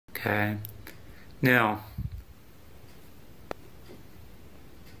Okay. Now,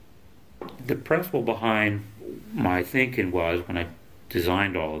 the principle behind my thinking was, when I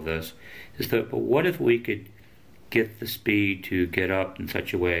designed all of this, is that, but what if we could get the speed to get up in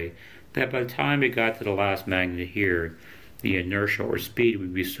such a way that by the time it got to the last magnet here, the inertia or speed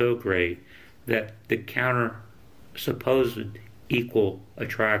would be so great that the counter supposed equal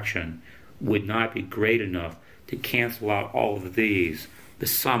attraction would not be great enough to cancel out all of these, the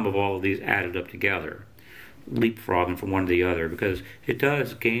sum of all of these added up together, leapfrogging from one to the other, because it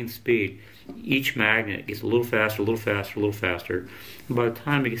does gain speed. Each magnet gets a little faster, a little faster, a little faster, and by the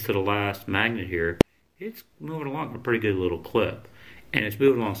time it gets to the last magnet here, it's moving along at a pretty good little clip, and it's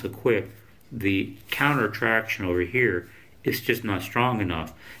moving along so quick, the counter attraction over here is just not strong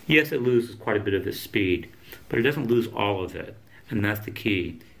enough. Yes, it loses quite a bit of its speed, but it doesn't lose all of it, and that's the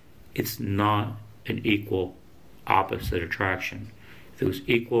key. It's not an equal opposite attraction. If it was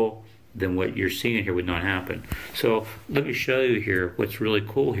equal, then what you're seeing here would not happen. So let me show you here what's really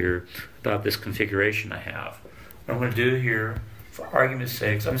cool here about this configuration I have. What I'm going to do here, for argument's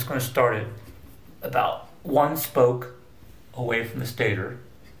sake, I'm just going to start it about one spoke away from the stator.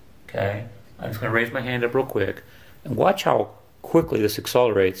 Okay, I'm just going to raise my hand up real quick and watch how quickly this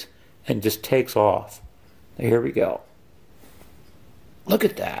accelerates and just takes off. Here we go. Look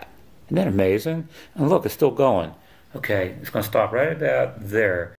at that. Isn't that amazing? And look, it's still going. Okay, it's going to stop right about there.